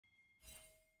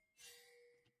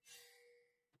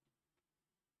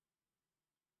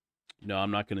No,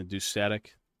 I'm not going to do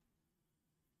static.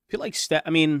 I feel like I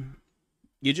mean,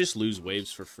 you just lose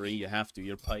waves for free. You have to.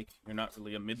 You're Pyke. You're not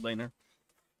really a mid laner.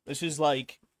 This is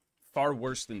like far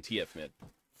worse than TF mid,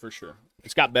 for sure.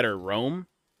 It's got better roam,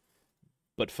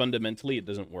 but fundamentally it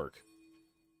doesn't work.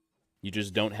 You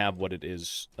just don't have what it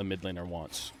is a mid laner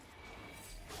wants.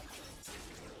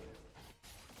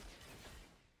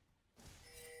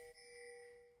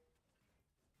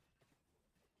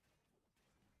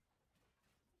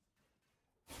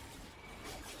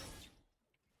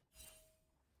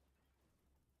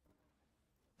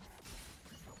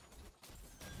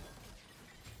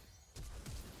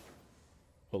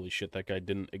 Holy shit, that guy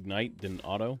didn't ignite, didn't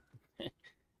auto.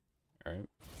 Alright.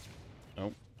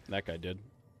 Oh, that guy did.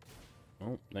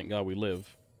 Oh, thank God we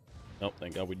live. Oh,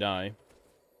 thank God we die.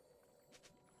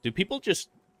 Do people just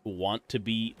want to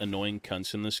be annoying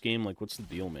cunts in this game? Like, what's the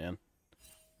deal, man?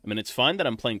 I mean, it's fine that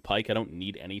I'm playing Pyke. I don't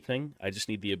need anything. I just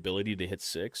need the ability to hit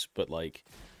 6. But, like,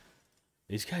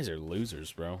 these guys are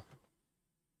losers, bro.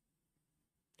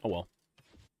 Oh, well.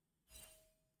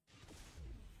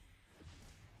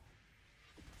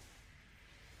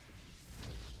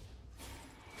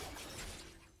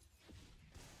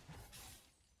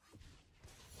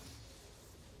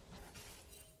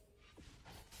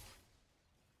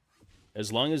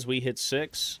 As long as we hit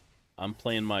 6, I'm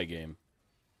playing my game.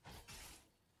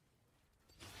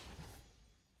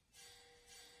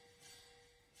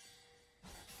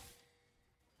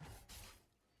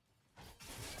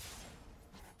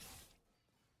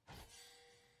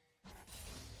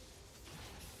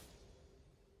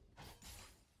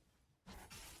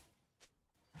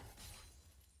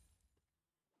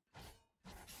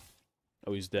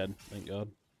 Oh, he's dead. Thank God.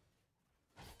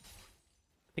 I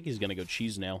think he's gonna go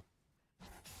cheese now.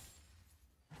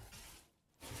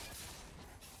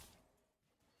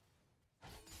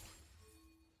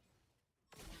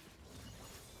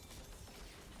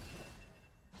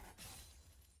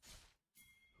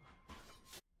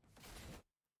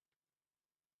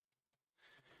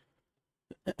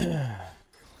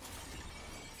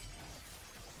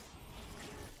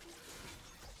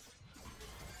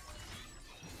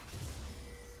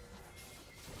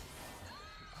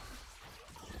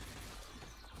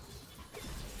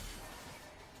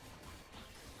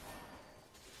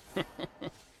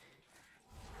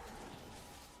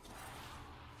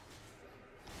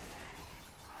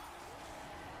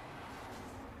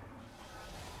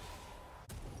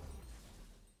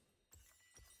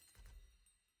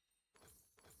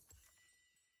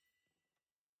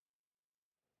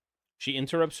 She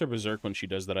interrupts her berserk when she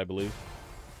does that, I believe.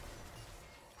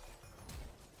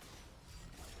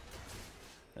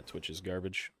 That Twitch is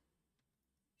garbage.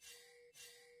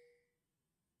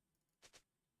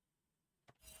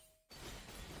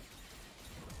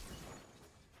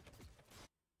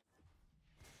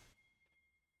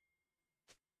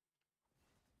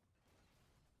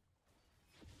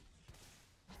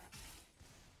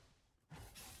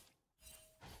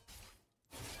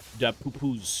 Da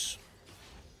poo-poos.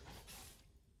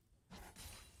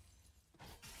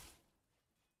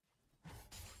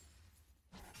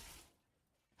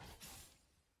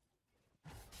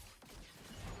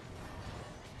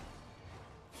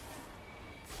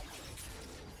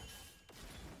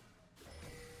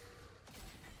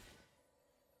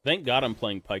 Thank God I'm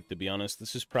playing Pyke, to be honest.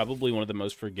 This is probably one of the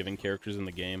most forgiving characters in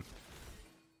the game.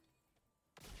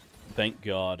 Thank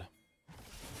God.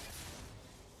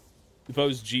 If I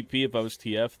was GP, if I was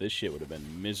TF, this shit would have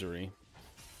been misery.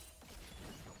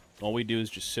 All we do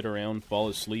is just sit around, fall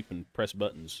asleep, and press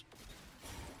buttons.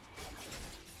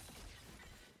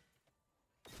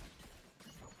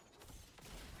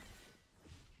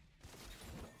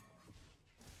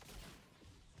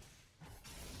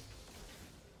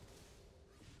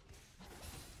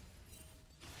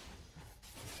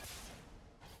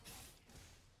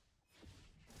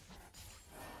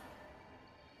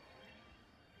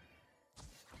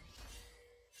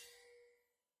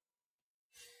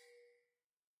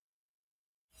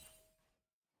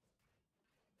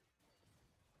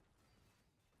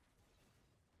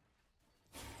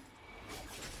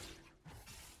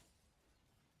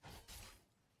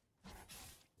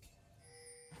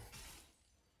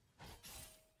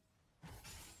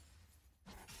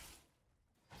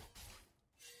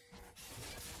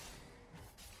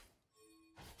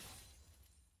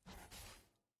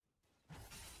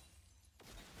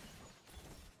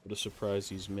 What a surprise,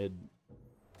 he's mid.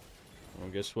 Well,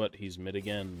 guess what? He's mid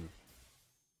again.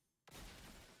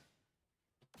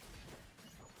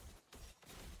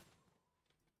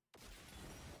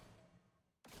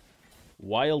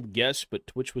 Wild guess, but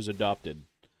Twitch was adopted.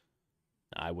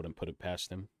 I wouldn't put it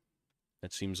past him.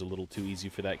 That seems a little too easy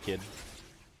for that kid.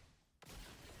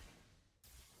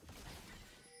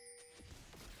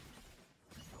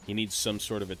 He needs some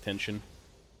sort of attention.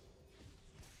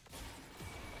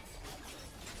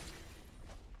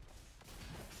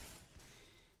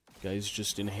 Guy's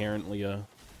just inherently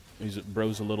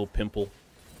bro's a little pimple.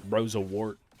 Bro's a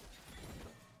wart.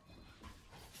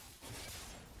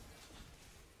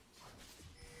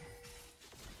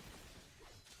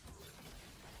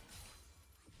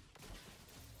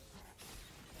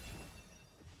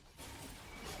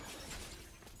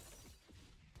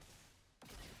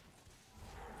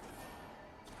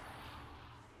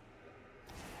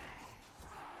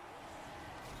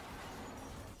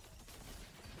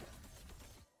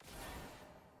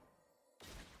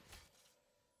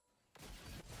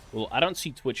 Well, I don't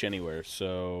see Twitch anywhere,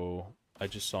 so I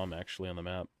just saw him actually on the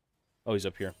map. Oh, he's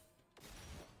up here.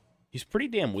 He's pretty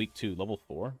damn weak, too. Level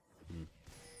 4? Hmm.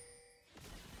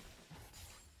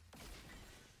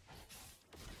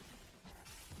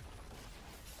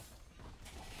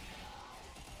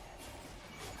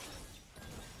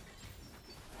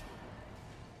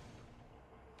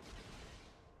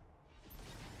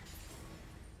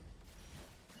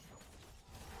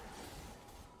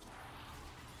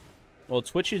 Well,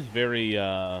 Twitch is very,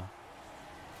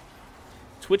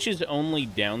 Twitch's only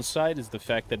downside is the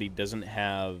fact that he doesn't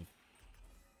have,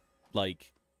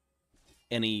 like,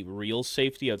 any real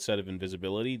safety outside of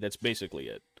invisibility. That's basically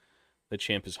it. The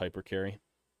champ is hyper carry.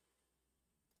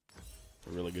 A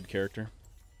really good character.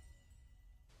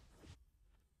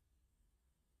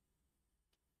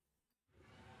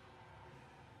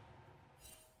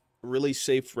 Really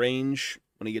safe range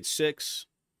when he gets 6.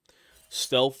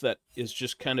 Stealth that is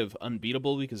just kind of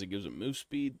unbeatable because it gives him move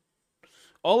speed.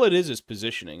 All it is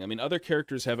positioning. I mean, other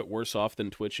characters have it worse off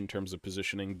than Twitch in terms of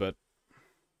positioning, but...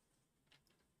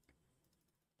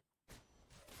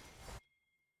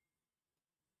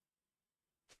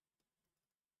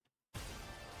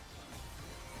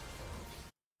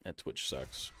 that Twitch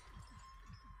sucks.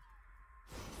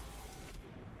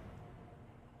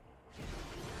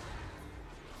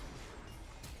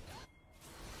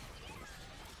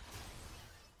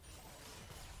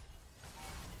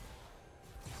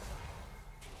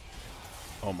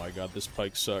 Oh my god, this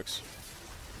Pyke sucks.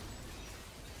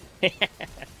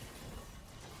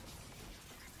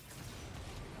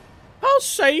 I'll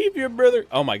save you, brother.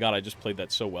 Oh my god, I just played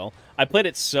that so well. I played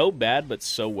it so bad, but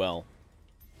so well.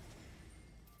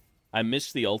 I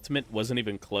missed the ultimate, wasn't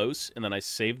even close, and then I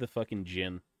saved the fucking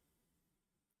Jhin.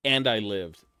 And I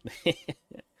lived.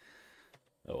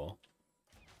 Oh well.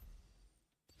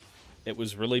 It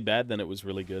was really bad, then it was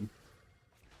really good.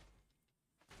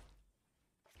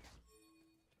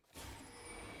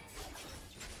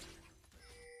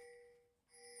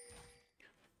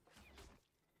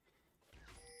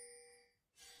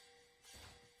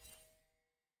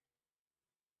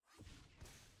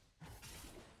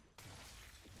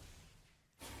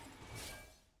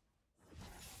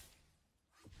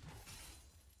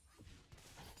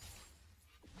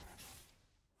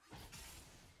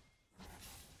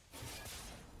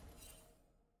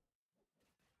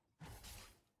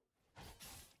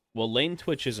 Well, lane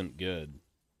Twitch isn't good,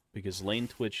 because lane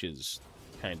Twitch is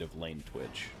kind of lane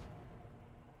Twitch.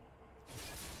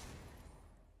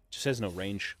 Just has no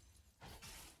range.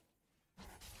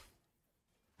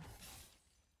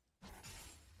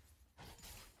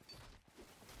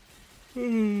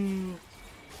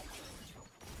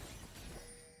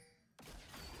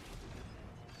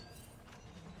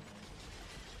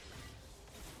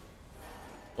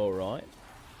 All right.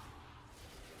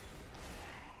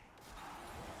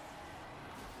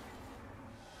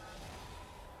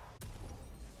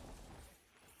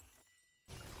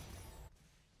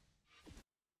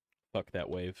 Fuck that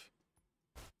wave.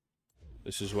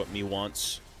 This is what me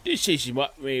wants. This is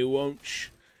what me wants.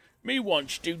 Me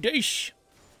wants to this.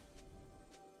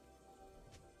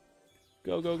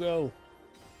 Go, go, go.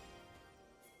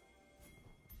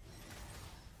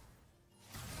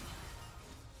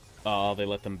 Oh, they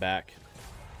let them back.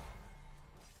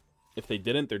 If they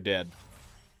didn't, they're dead.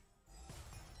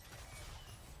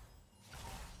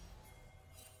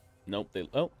 Nope, they...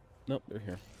 Oh, nope, they're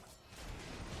here.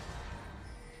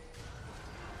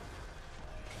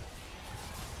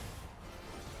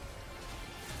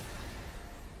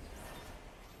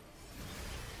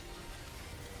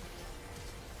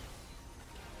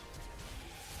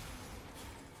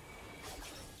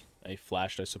 I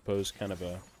flashed, I suppose, kind of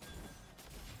a...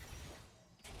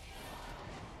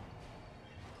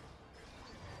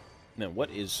 No, what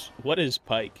is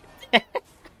Pyke?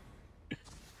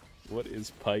 What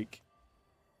is Pyke?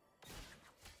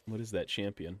 What is that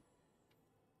champion?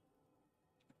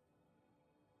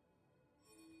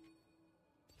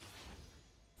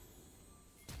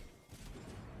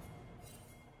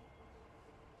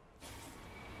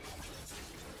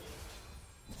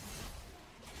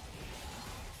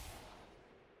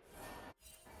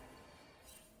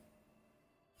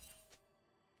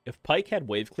 If Pyke had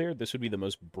wave clear, this would be the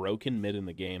most broken mid in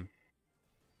the game.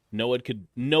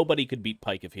 Nobody could beat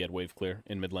Pyke if he had wave clear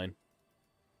in mid lane.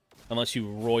 Unless you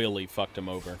royally fucked him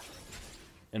over.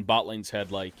 And bot lanes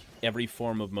had, like, every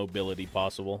form of mobility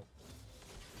possible.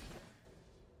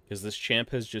 Because this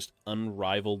champ has just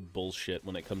unrivaled bullshit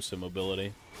when it comes to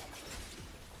mobility.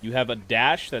 You have a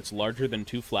dash that's larger than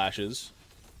 2 flashes.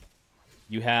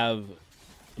 You have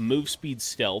move speed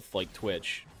stealth, like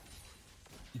Twitch.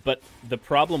 But the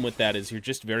problem with that is you're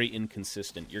just very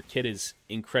inconsistent. Your kit is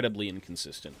incredibly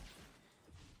inconsistent.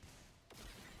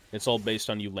 It's all based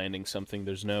on you landing something.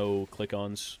 There's no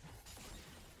click-ons.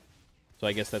 So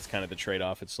I guess that's kind of the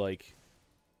trade-off. It's like,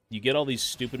 you get all these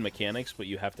stupid mechanics, but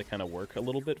you have to kind of work a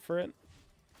little bit for it.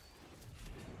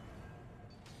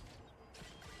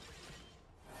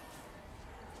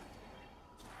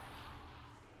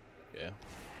 Yeah.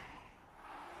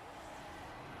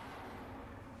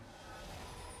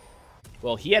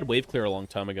 Well, he had wave clear a long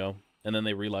time ago, and then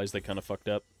they realized they kind of fucked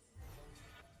up.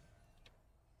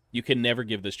 You can never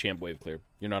give this champ wave clear.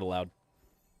 You're not allowed.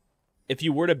 If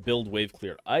you were to build wave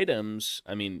clear items,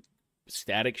 I mean,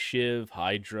 Static Shiv,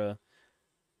 Hydra,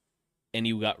 and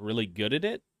you got really good at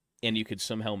it, and you could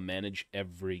somehow manage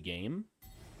every game,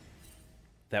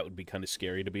 that would be kind of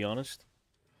scary, to be honest.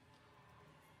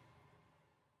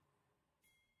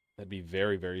 That'd be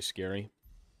very, very scary.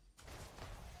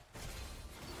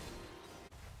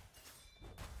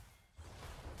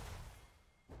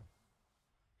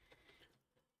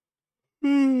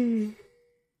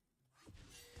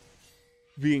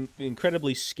 Being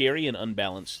incredibly scary and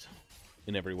unbalanced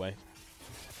in every way.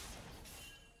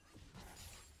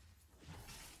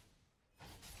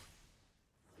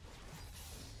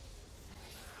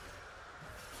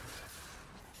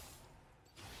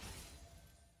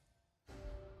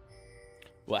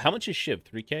 Well, how much is Shiv?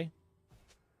 3k?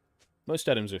 Most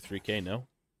items are 3k, no?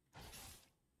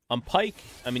 On Pyke,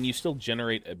 I mean, you still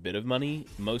generate a bit of money.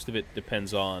 Most of it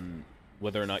depends on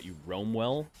whether or not you roam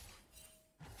well.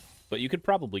 But you could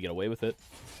probably get away with it.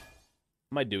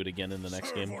 Might do it again in the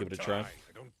next game. Give it a try.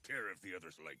 I don't care if the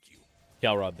others like you.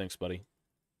 Calrod, thanks, buddy.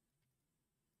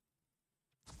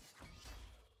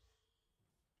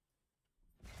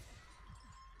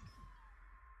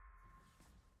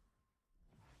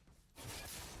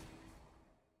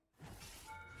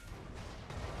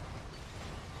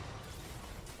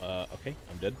 Okay,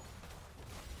 I'm dead.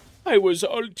 I was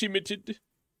ultimated.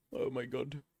 Oh my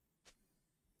god.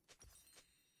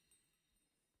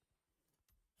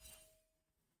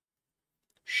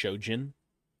 Shojin?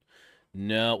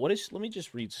 No, what is... Let me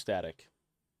just read static.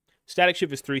 Static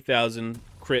shift is 3,000.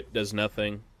 Crit does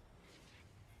nothing.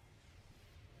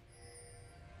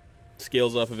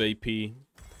 Scales off of AP. You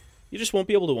just won't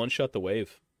be able to one-shot the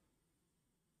wave.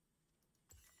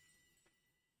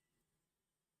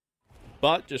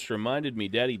 Bot just reminded me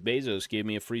Daddy Bezos gave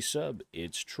me a free sub.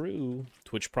 It's true.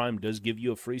 Twitch Prime does give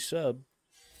you a free sub.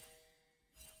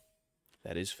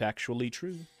 That is factually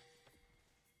true.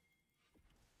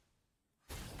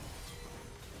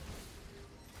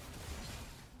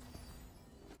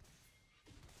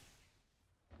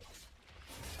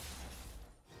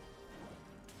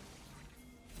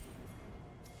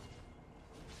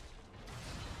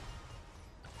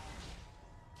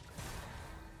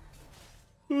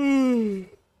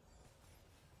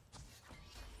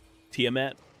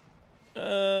 Tiamat?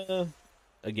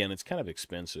 Again, it's kind of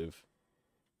expensive.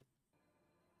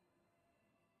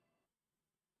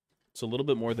 It's a little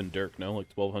bit more than Dirk, no? Like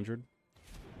 1,200?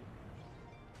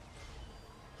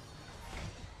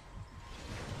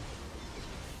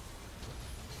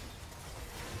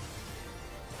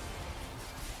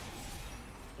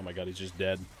 Oh my god, he's just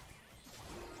dead.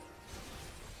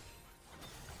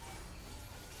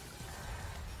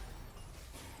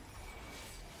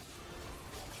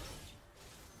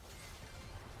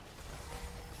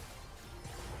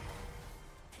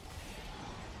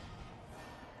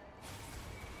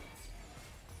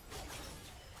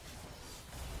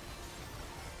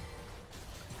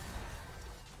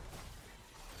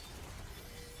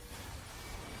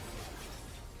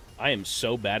 I am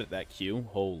so bad at that Q.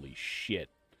 Holy shit.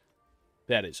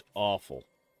 That is awful.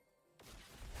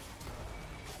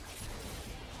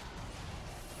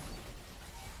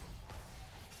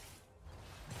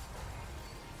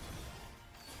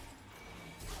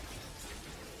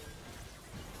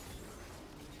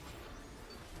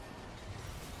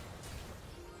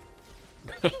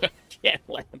 Can't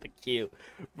land the Q.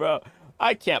 Bro,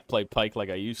 I can't play Pyke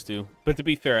like I used to. But to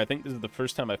be fair, I think this is the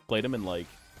first time I've played him in like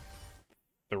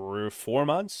 3 or 4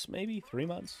 months, maybe 3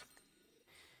 months.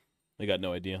 I got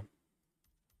no idea.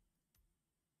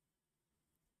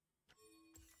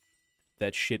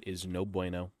 That shit is no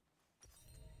bueno.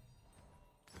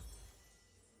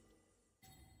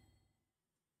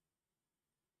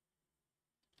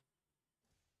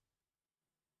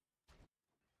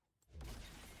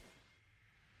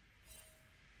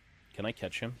 Can I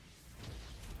catch him?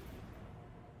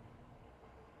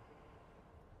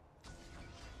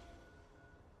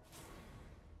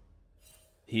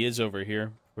 He is over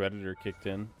here. Predator kicked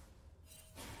in.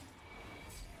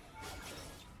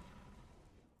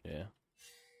 Yeah.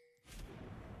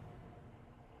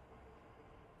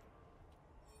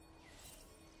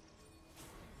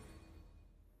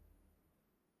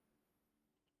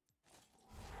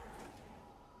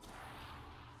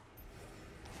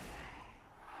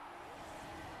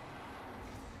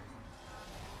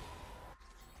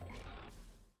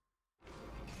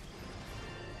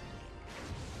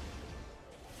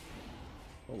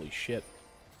 Holy shit.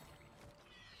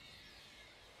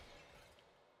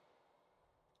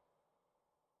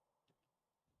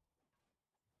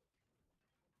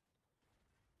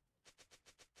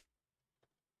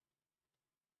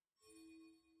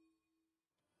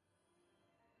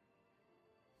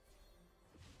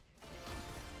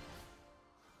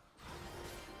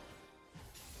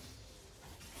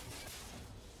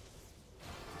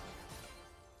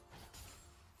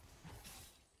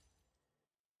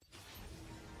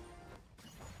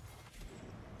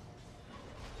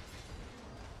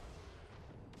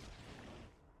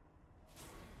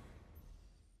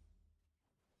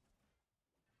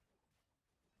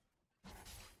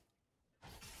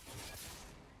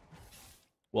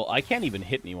 Well, I can't even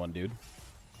hit anyone, dude.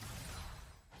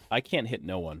 I can't hit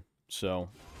no one, so...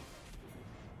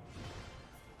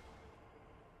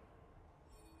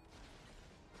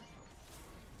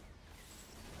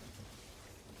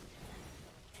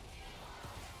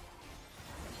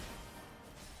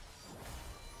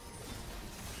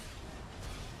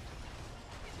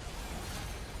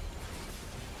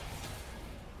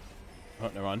 Oh,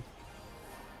 never mind.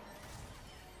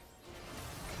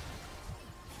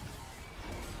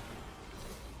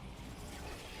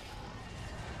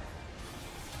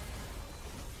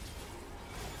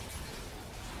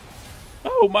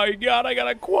 Oh my god, I got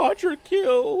a quadra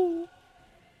kill!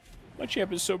 My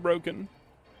champ is so broken.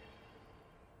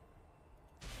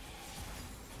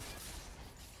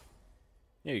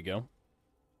 There you go.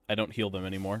 I don't heal them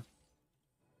anymore.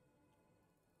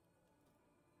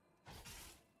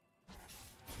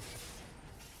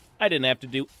 I didn't have to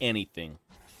do anything.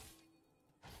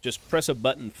 Just press a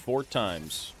button 4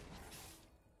 times.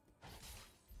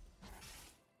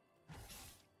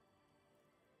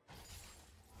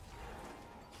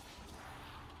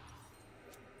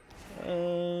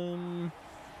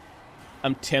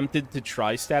 I'm tempted to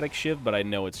try Static Shiv, but I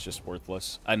know it's just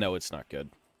worthless. I know it's not good.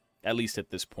 At least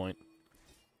at this point.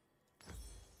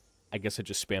 I guess I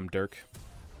just spam Dirk.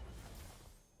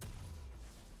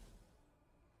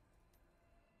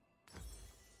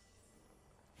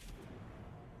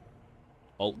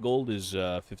 Alt gold is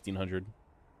 1,500.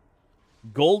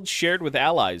 Gold shared with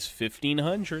allies,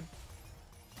 1,500.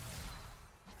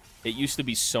 It used to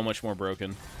be so much more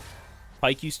broken.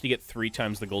 Pyke used to get 3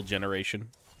 times the gold generation,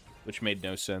 which made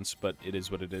no sense, but it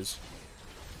is what it is.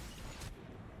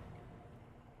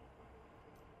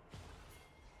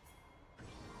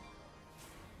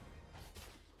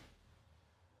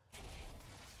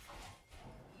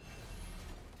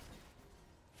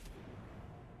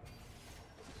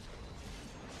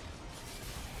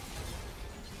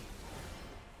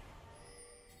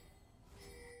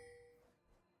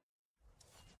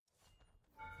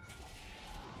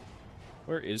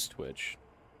 Where is Twitch?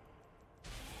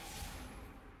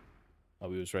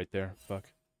 Oh, he was right there. Fuck.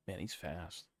 Man, he's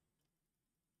fast.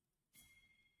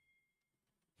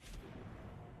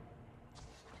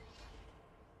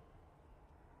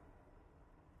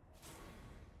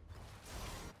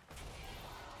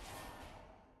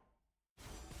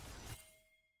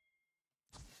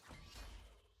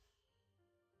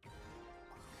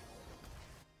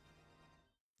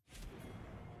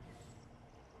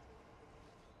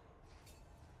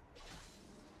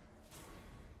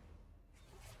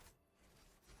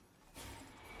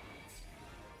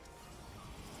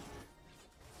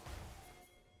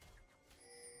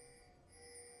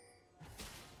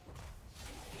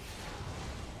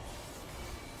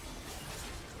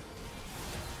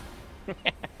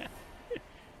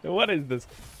 What is this?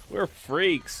 We're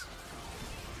freaks.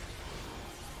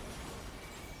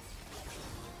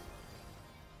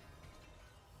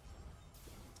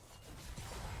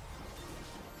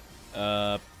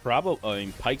 Probably. I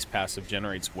mean, Pyke's passive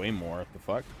generates way more. What the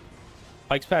fuck?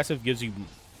 Pyke's passive gives you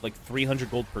like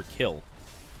 300 gold per kill.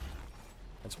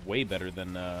 That's way better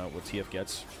than what TF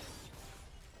gets.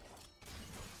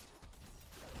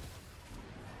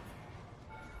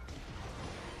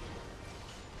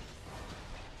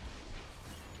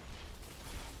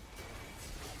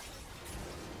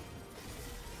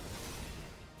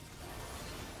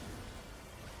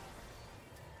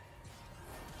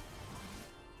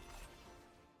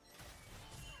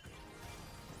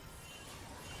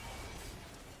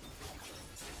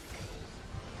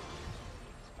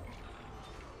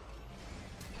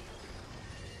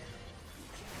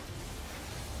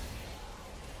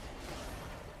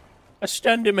 I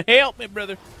stunned him. Help me,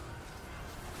 brother.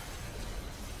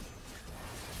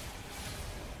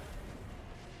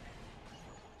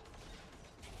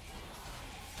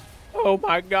 Oh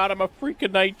my god, I'm a freak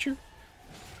of nature.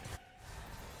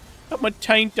 I'm a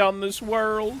taint on this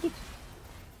world.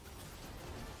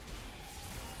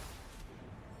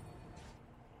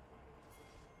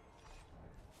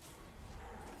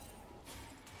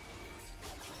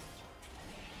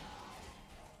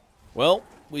 Well,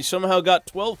 we somehow got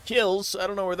 12 kills. I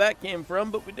don't know where that came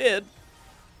from, but we did.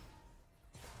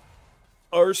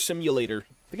 Our simulator.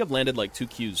 I think I've landed like 2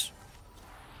 Qs.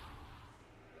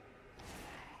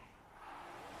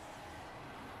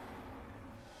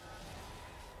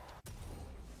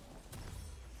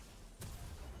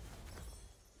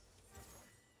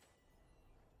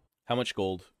 How much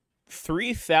gold?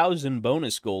 3,000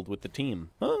 bonus gold with the team.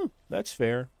 Oh, that's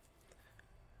fair.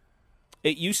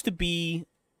 It used to be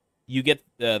you get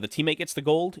the teammate gets the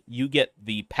gold, you get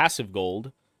the passive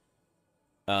gold,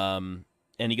 and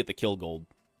you get the kill gold.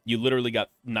 You literally got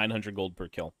 900 gold per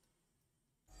kill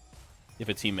if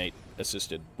a teammate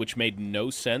assisted, which made no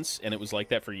sense, and it was like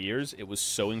that for years. It was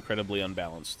so incredibly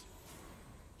unbalanced.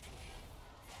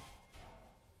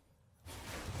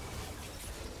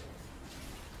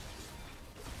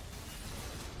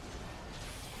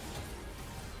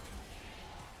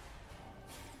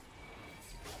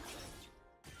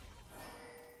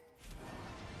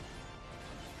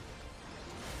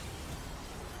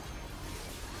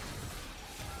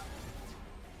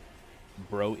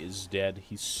 Bro is dead.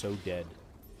 He's so dead.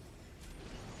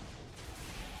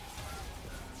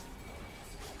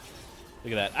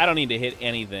 Look at that. I don't need to hit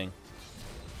anything.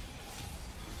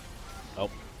 Oh.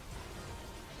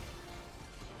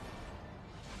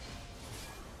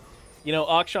 You know,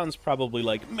 Akshan's probably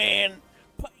like, man,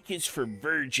 Pyke is for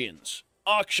virgins.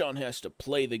 Akshan has to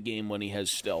play the game when he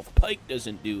has stealth. Pyke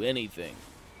doesn't do anything.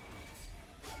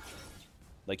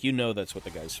 Like, you know that's what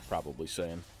the guy's probably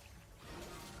saying.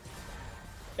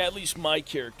 At least my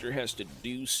character has to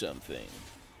do something.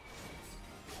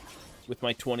 With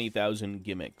my 20,000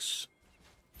 gimmicks.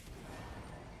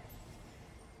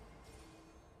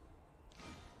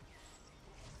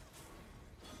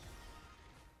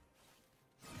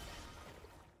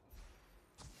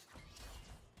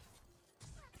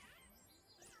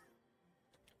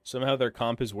 Somehow their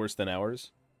comp is worse than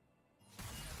ours.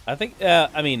 I think,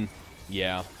 I mean,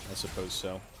 yeah, I suppose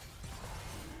so.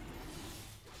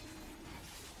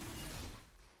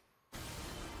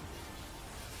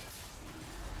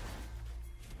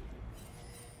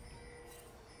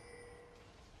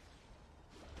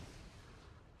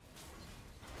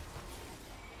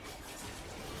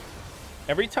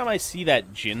 Every time I see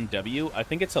that Jin W, I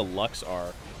think it's a Lux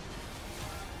R.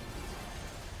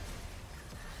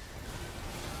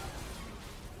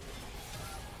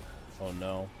 Oh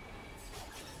no.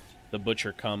 The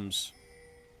butcher comes.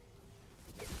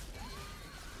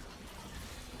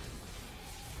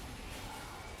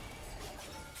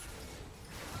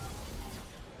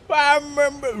 I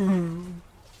remember.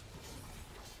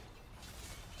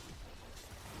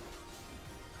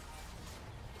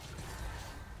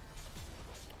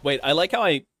 Wait, I like how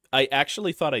I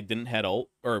actually thought I didn't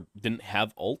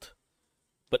have ult,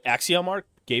 but Axiomar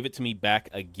gave it to me back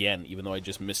again, even though I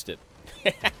just missed it.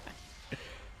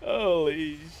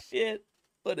 Holy shit.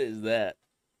 What is that?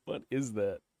 What is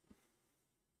that?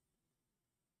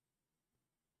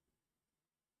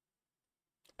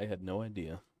 I had no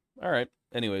idea. Alright,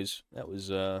 anyways, that was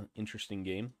an interesting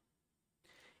game.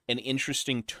 An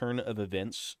interesting turn of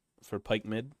events for Pyke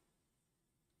mid.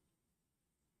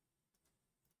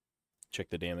 Check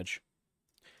the damage.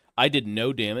 I did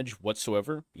no damage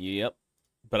whatsoever. Yep.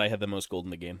 But I had the most gold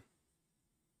in the game.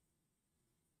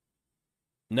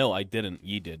 No, I didn't.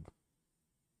 Ye did.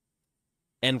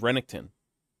 And Renekton.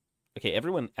 Okay,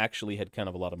 everyone actually had kind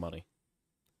of a lot of money.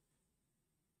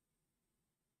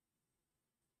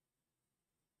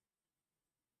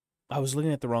 I was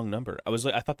looking at the wrong number.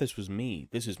 I thought this was me.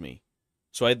 This is me.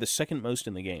 So I had the second most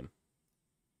in the game.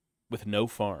 With no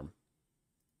farm.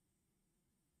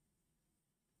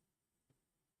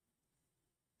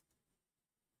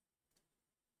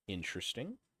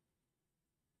 Interesting.